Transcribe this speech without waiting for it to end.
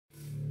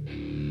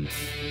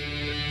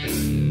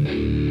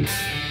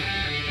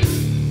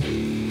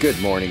Good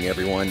morning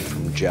everyone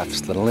from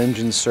Jeff's Little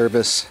Engine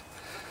Service.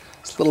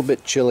 It's a little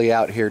bit chilly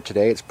out here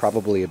today. It's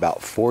probably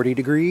about 40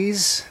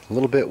 degrees, a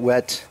little bit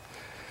wet,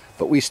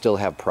 but we still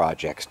have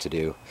projects to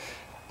do.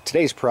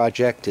 Today's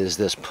project is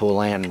this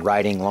Poulan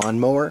riding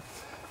lawnmower.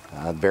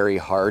 Very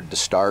hard to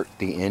start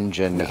the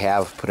engine. We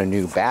have put a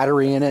new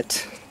battery in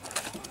it,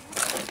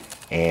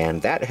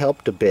 and that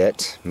helped a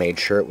bit, made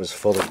sure it was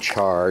fully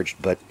charged,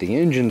 but the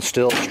engine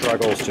still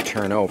struggles to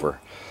turn over.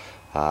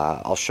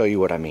 I'll show you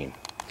what I mean.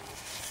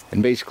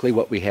 And basically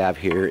what we have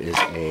here is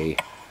a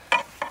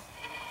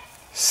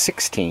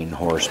 16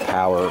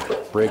 horsepower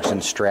Briggs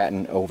and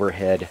Stratton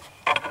overhead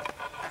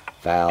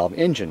valve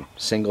engine,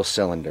 single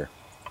cylinder.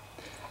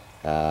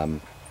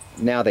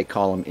 Now they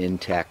call them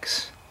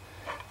Inteks,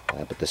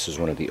 but this is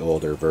one of the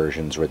older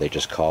versions where they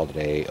just called it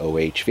a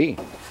OHV.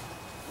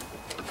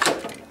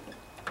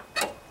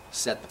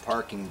 Set the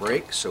parking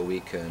brake so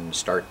we can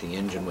start the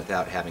engine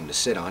without having to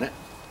sit on it.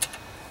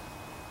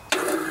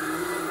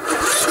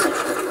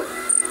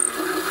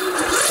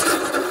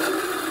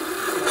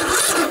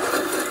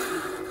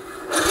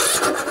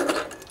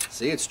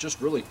 See, it's just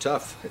really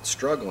tough. It's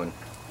struggling.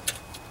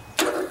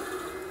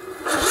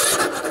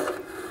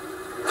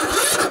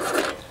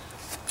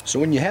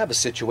 So when you have a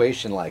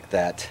situation like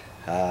that,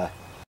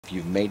 if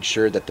you've made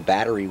sure that the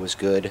battery was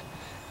good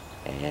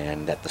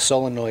and that the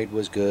solenoid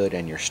was good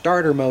and your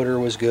starter motor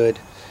was good,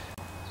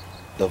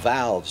 the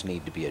valves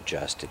need to be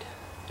adjusted.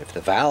 If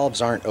the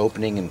valves aren't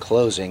opening and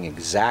closing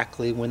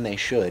exactly when they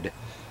should,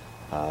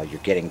 you're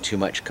getting too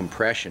much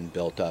compression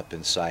built up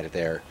inside of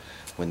there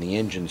when the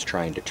engine's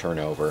trying to turn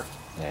over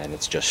and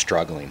it's just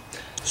struggling.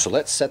 So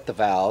let's set the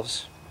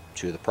valves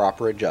to the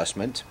proper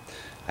adjustment.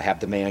 I have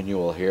the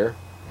manual here,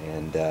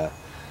 and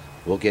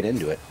we'll get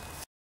into it.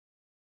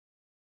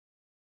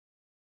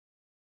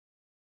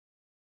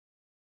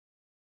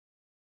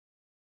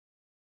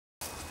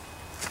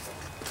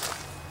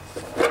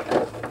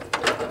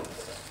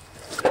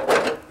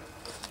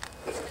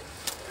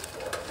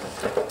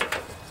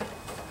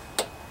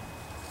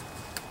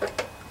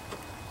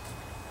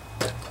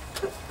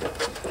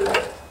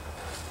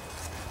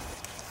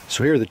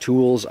 So here are the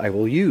tools I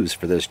will use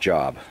for this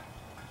job.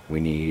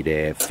 We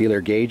need feeler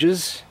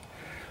gauges,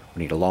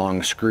 we need a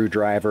long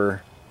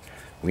screwdriver,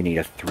 we need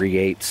a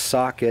 3/8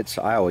 socket.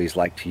 I always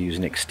like to use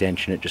an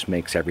extension, it just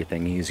makes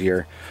everything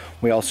easier.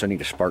 We also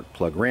need a spark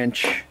plug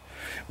wrench,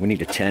 we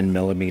need a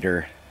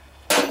 10mm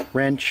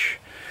wrench,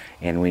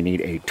 and we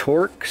need a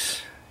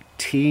Torx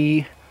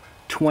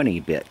T20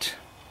 bit,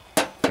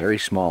 very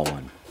small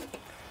one.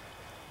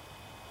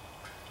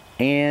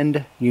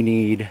 And you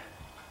need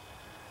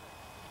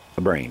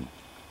a brain.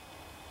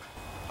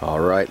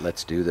 Alright,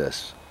 let's do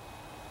this.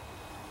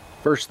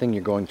 First thing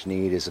you're going to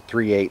need is a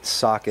 3/8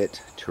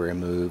 socket to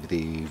remove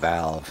the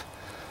valve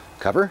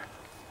cover.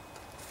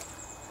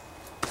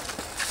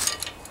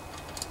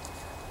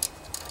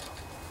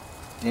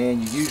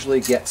 And you usually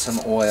get some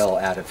oil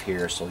out of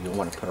here, so you'll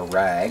want to put a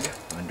rag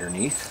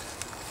underneath.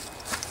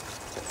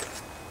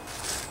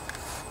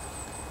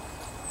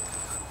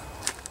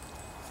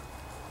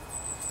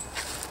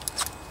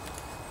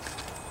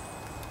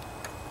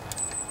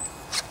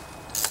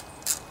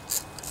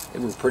 They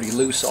were pretty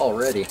loose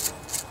already.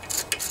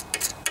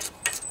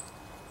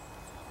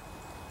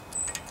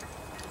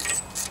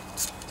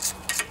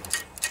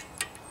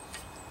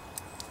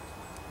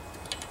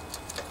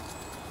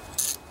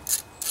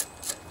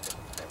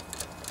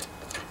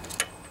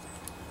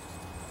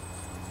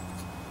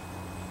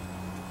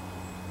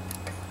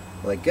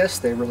 Well, I guess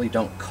they really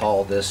don't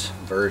call this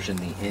version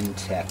the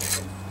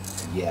INTEK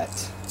yet.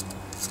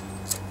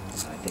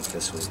 I think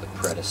this was the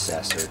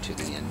predecessor to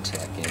the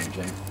INTEK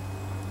engine.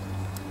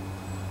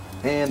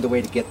 And the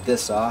way to get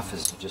this off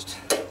is to just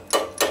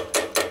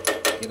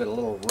give it a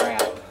little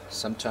wrap.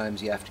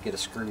 Sometimes you have to get a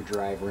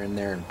screwdriver in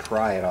there and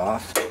pry it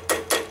off.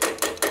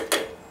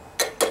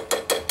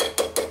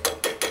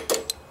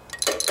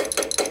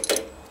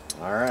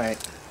 Alright.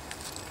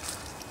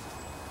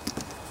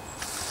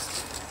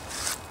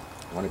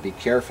 You want to be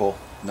careful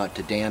not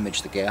to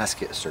damage the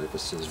gasket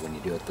surfaces when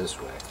you do it this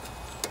way.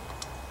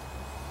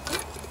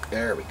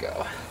 There we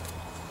go.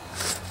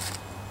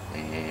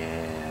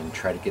 And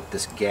try to get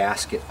this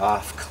gasket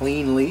off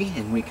cleanly,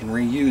 and we can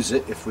reuse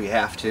it if we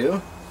have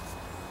to.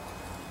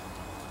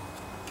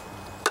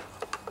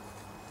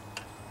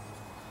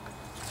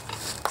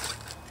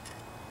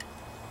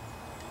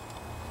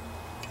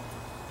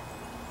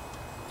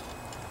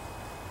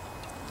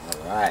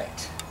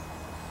 Alright.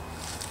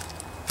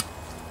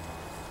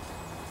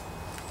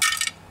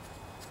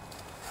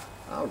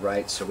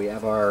 Alright, so we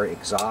have our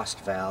exhaust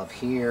valve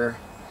here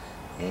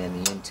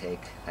and the intake.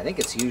 I think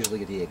it's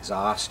usually the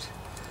exhaust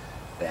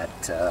that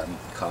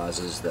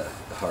causes the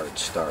hard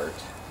start,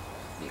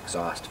 the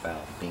exhaust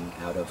valve being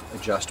out of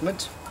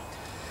adjustment.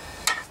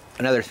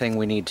 Another thing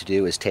we need to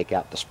do is take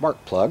out the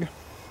spark plug.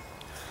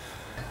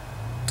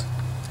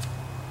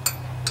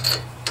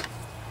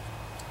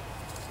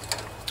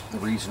 The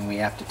reason we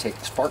have to take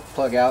the spark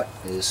plug out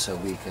is so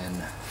we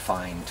can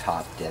find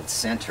top dead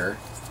center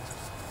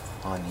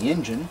on the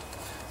engine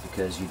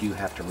because you do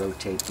have to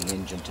rotate the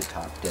engine to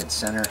top dead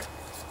center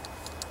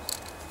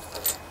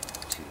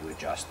to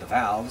adjust the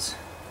valves.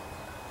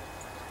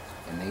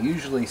 And they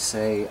usually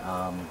say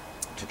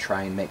to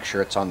try and make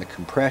sure it's on the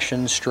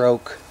compression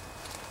stroke.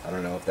 I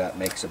don't know if that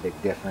makes a big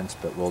difference,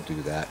 but we'll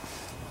do that.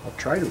 I'll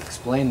try to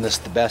explain this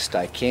the best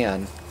I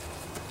can,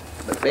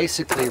 but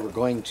basically we're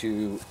going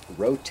to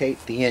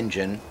rotate the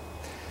engine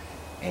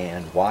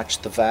and watch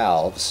the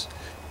valves,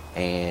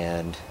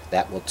 and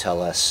that will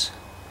tell us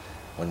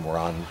when we're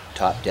on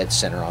top dead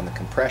center on the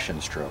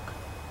compression stroke.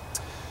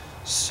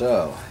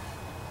 So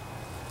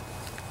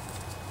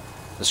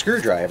the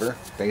screwdriver,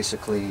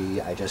 basically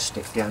I just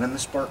stick down in the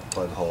spark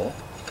plug hole,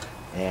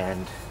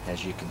 and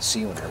as you can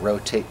see when I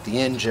rotate the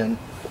engine,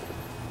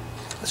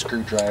 the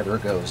screwdriver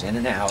goes in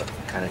and out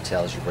and kind of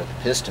tells you where the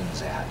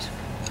piston's at.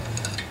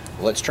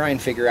 Well, let's try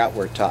and figure out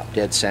where top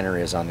dead center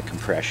is on the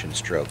compression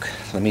stroke.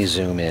 Let me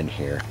zoom in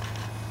here.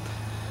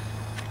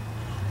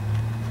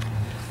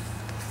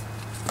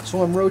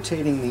 So I'm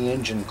rotating the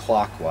engine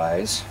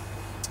clockwise,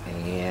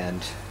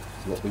 and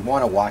what we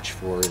want to watch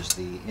for is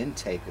the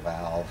intake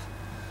valve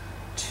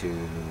to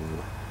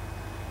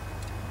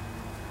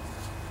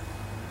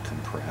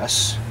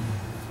compress.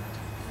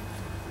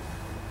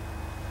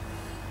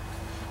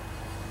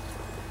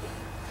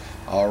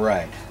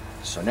 Alright,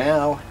 so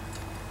now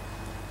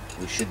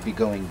we should be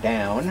going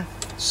down,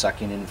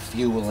 sucking in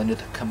fuel into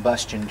the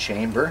combustion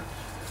chamber.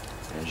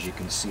 As you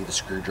can see, the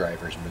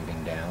screwdriver is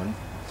moving down,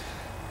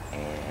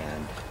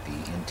 and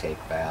the intake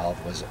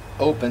valve was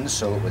open,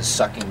 so it was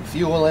sucking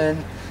fuel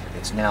in.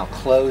 It's now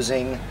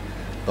closing.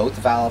 Both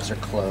valves are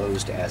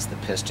closed as the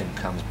piston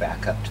comes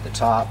back up to the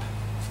top.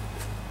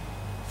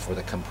 For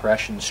the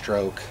compression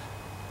stroke,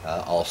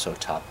 also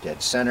top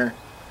dead center.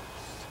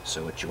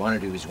 So what you want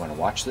to do is you want to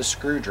watch the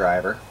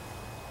screwdriver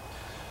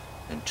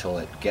until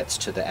it gets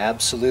to the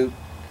absolute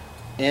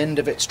end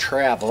of its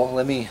travel.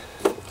 Let me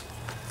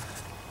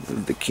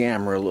move the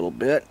camera a little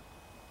bit.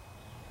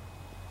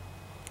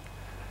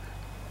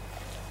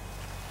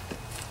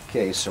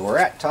 Okay, so we're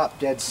at top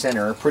dead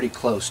center, or pretty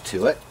close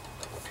to it,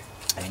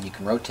 and you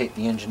can rotate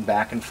the engine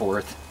back and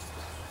forth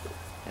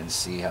and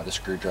see how the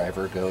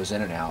screwdriver goes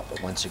in and out.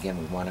 But once again,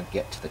 we want to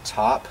get to the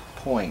top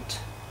point,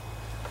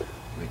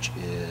 which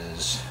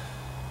is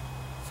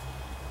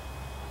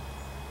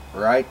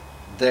right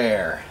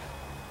there.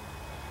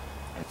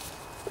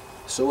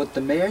 So what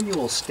the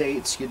manual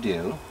states you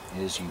do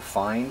is you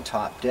find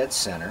top dead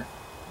center,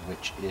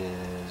 which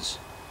is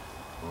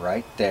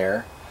right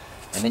there,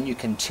 and then you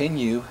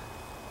continue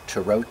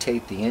to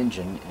rotate the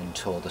engine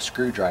until the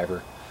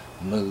screwdriver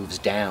moves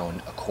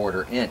down a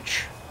 1/4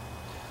 inch.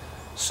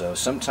 So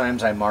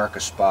sometimes I mark a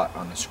spot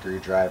on the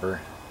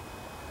screwdriver,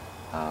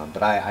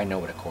 but I know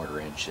what a 1/4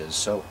 inch is,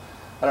 so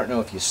I don't know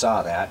if you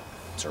saw that.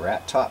 So we're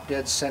at top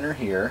dead center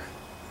here,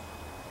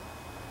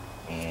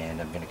 and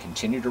I'm going to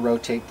continue to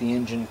rotate the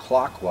engine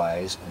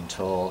clockwise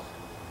until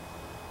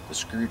the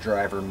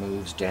screwdriver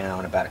moves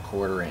down about a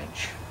 1/4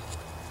 inch.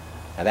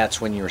 Now that's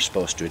when you're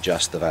supposed to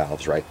adjust the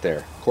valves, right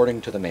there,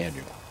 according to the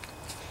manual.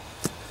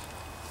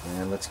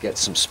 And let's get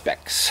some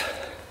specs.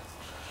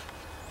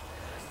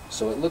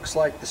 So it looks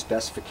like the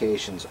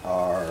specifications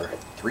are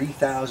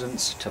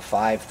 3/1000 to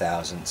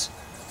 5/1000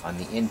 on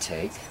the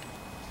intake,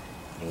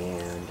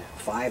 and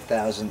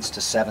 5/1000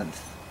 to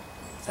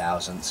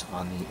 7/1000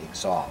 on the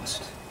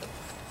exhaust.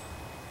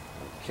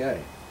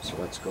 Okay, so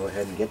let's go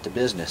ahead and get to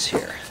business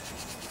here.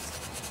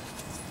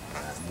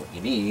 What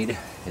you need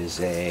is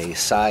a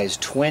size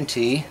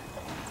 20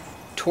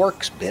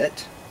 Torx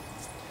bit.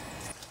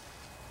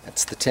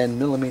 That's the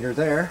 10mm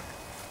there.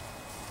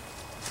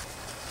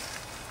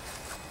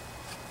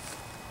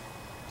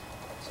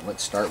 So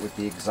let's start with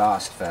the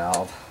exhaust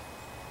valve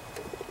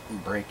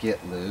and break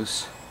it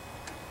loose.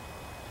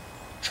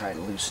 Try to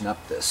loosen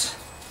up this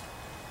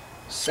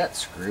set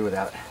screw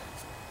without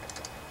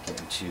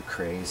getting too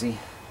crazy.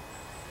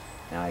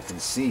 Now I can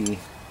see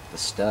the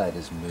stud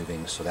is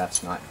moving, so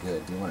that's not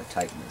good. We want to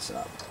tighten this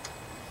up.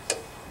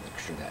 Make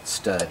sure that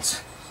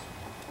stud's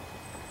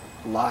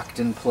locked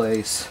in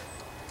place.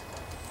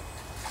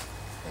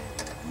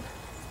 And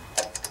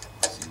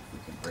see if we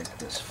can break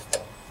this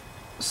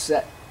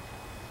set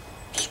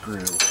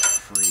screw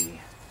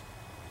free.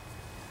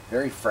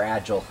 Very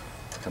fragile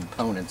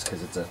components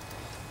because it's a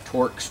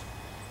Torx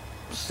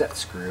set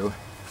screw.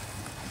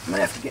 I'm going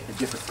to have to get in a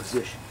different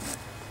position.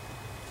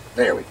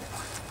 There we go.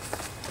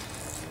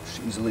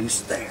 She's loose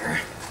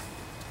there.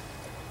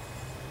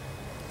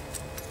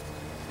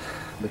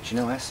 But you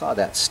know, I saw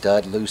that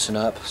stud loosen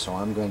up, so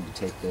I'm going to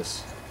take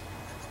this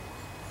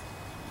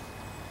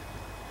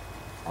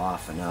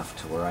off enough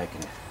to where I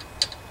can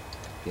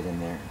get in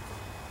there.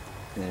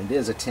 And it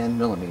is a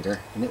 10mm,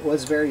 and it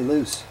was very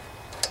loose.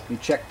 We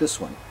checked this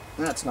one.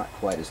 That's not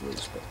quite as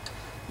loose, but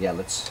yeah,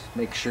 let's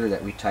make sure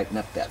that we tighten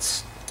up that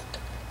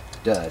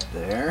stud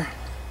there.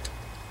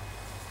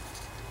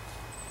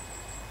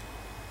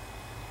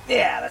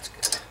 Yeah, that's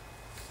good.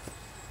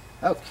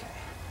 Okay,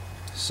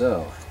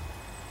 so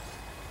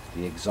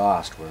the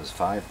exhaust was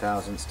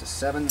 5/1000 to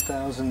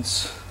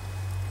 7/1000.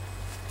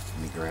 Let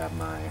me grab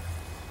my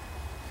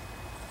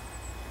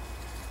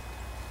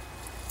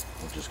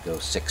We'll just go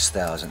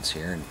 6/1000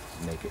 here and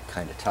make it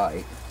kind of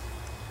tight.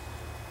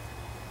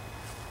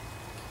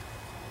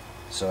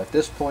 So at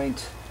this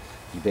point,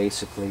 you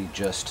basically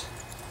just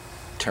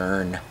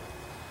turn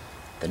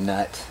the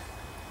nut,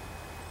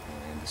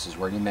 and this is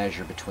where you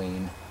measure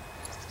between.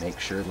 Make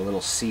sure the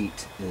little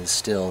seat is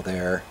still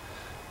there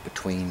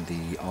between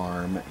the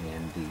arm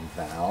and the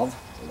valve,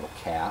 the little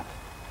cap.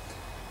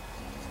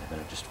 And I'm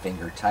going to just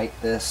finger tight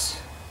this.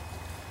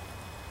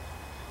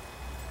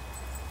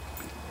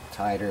 Be a little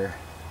tighter.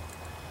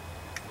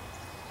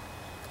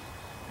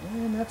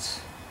 And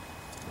that's,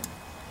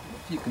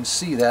 if you can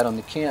see that on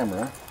the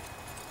camera,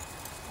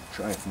 I'll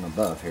try it from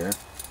above here.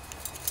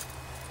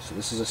 So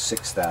this is a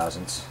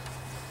 6/1000,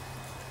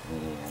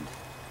 and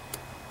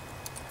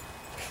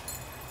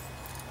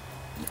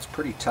it's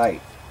pretty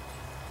tight,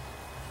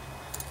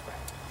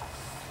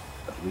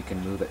 but we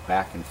can move it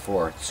back and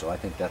forth, so I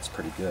think that's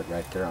pretty good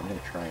right there. I'm going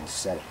to try and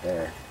set it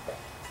there.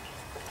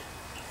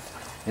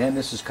 And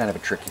this is kind of a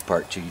tricky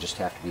part too. You just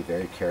have to be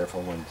very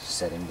careful when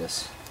setting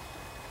this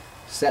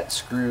set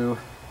screw.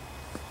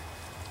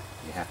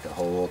 You have to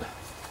hold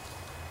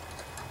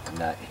the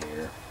nut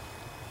here.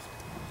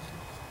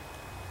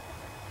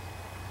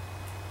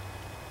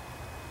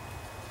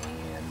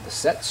 And the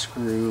set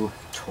screw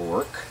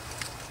torque,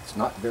 it's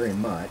not very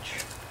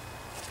much.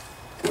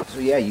 So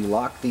yeah, you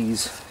lock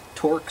these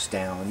torques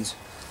down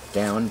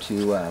to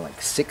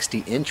like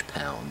 60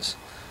 inch-pounds.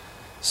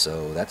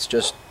 So that's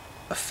just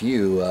a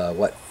few,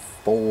 what,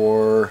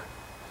 four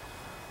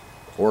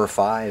or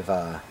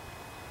five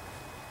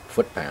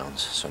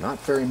foot-pounds. So not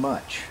very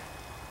much.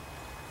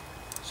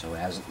 So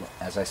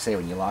as I say,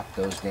 when you lock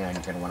those down,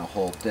 you're going to want to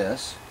hold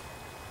this.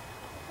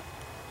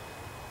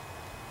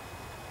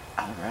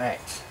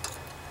 Alright.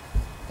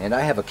 And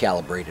I have a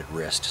calibrated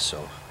wrist,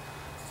 so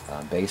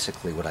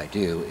basically what I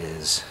do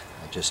is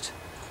I just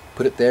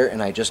put it there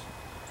and I just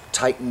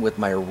tighten with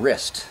my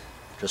wrist,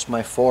 just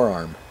my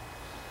forearm.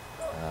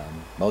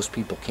 Most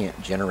people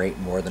can't generate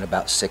more than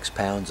about 6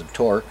 pounds of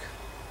torque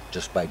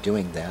just by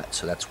doing that,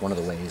 so that's one of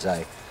the ways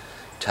I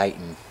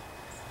tighten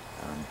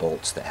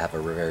bolts that have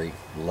a very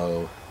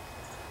low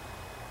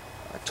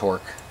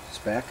torque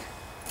spec.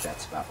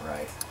 That's about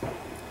right.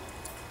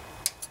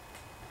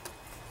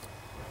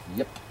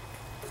 Yep.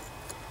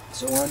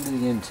 So on to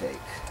the intake.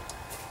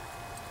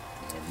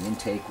 And the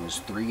intake was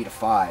 3 to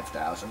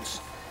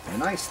 5/1000. And the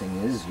nice thing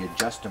is you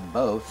adjust them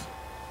both.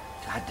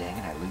 God dang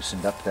it, I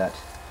loosened up that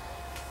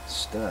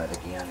stud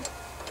again.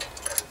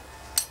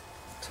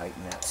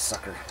 Tighten that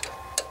sucker.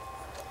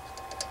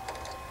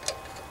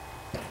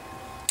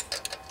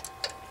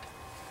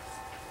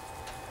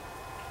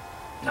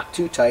 Not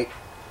too tight.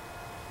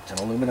 It's an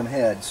aluminum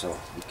head, so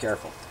be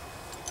careful.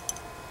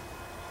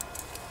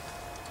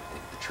 I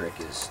think the trick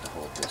is to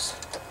hold this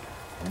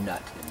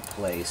nut in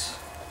place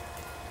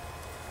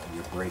while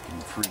you're breaking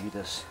free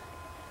this.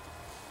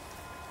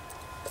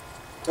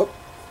 Oh!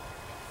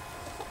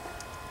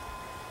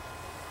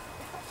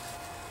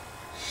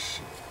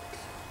 Shit.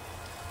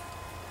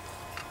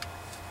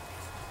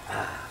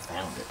 Ah,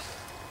 found it.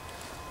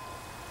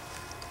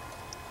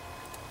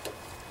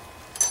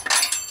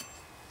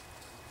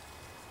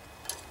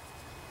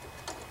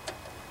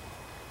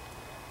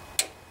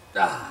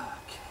 Ah,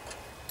 okay.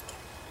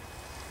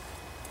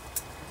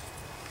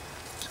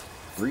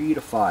 3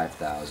 to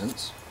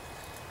 5/1000.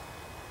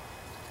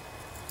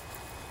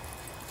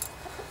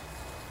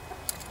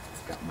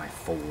 Got my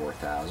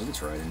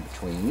 4/1000 right in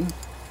between.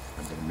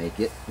 I'm going to make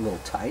it a little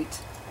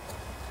tight.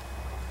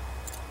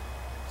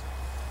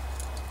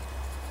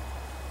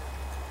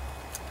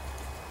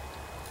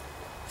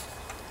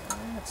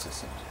 That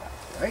seems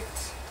about right.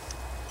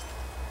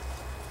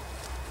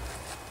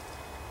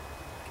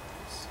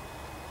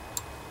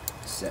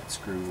 Set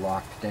screw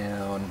locked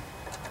down.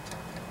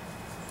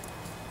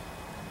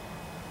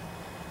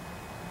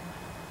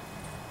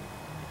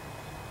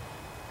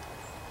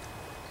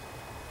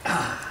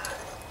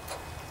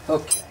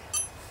 Okay.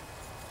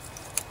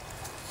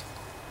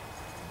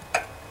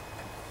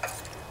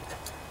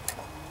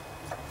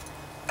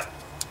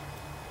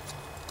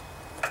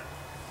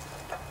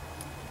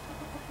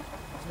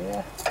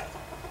 Yeah.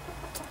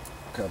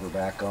 Cover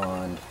back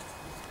on.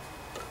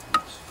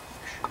 Oops.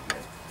 Make sure you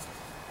get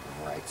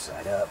the right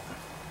side up.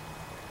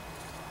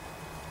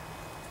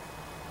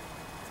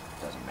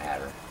 Doesn't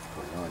matter.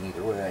 Put it on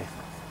either way.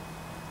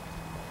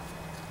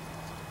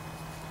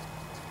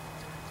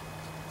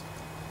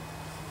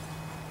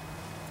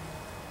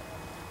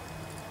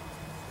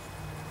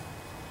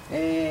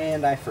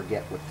 And I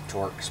forget what the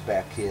torque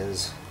spec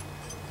is.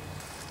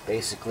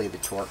 Basically, the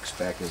torque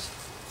spec is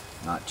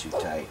not too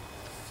tight,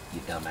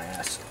 you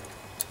dumbass.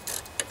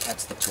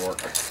 That's the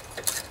torque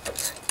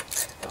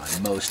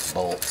on most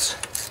bolts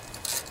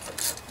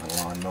on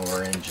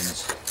lawnmower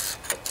engines.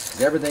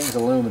 Everything's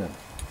aluminum,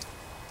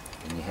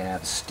 and you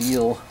have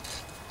steel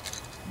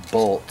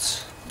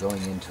bolts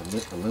going into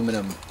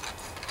aluminum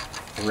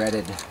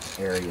threaded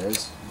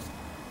areas,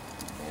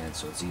 and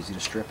so it's easy to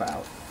strip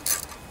out.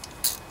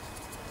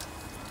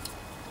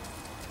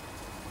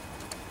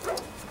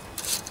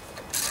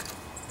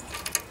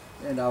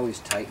 I'd always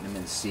tighten them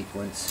in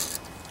sequence.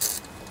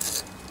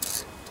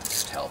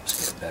 Just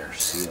helps get a better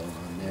seal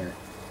on there.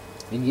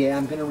 And yeah,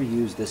 I'm going to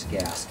reuse this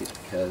gasket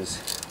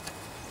because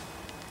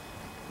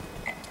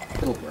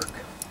it'll work.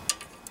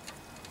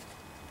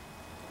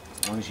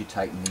 As long as you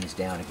tighten these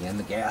down again.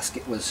 The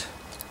gasket was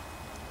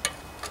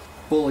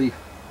fully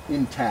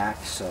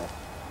intact, so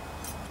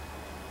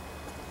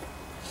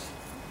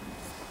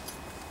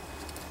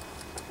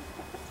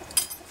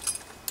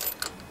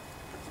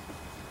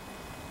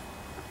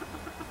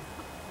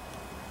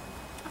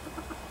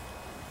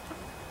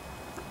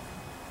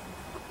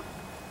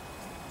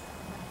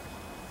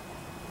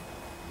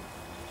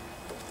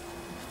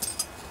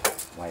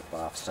wipe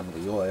off some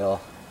of the oil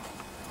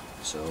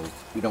so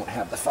we don't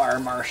have the fire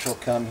marshal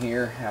come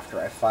here after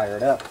I fire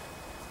it up.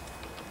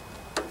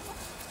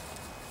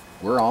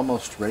 We're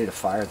almost ready to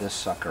fire this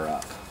sucker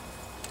up.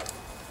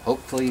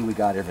 Hopefully we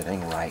got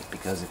everything right,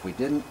 because if we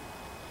didn't,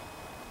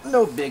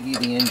 no biggie,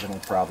 the engine will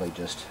probably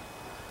just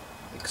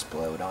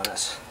explode on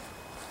us.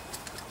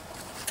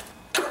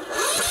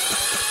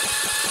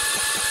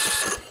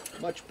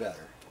 Much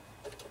better.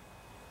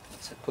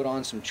 Let's put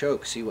on some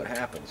choke, see what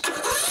happens.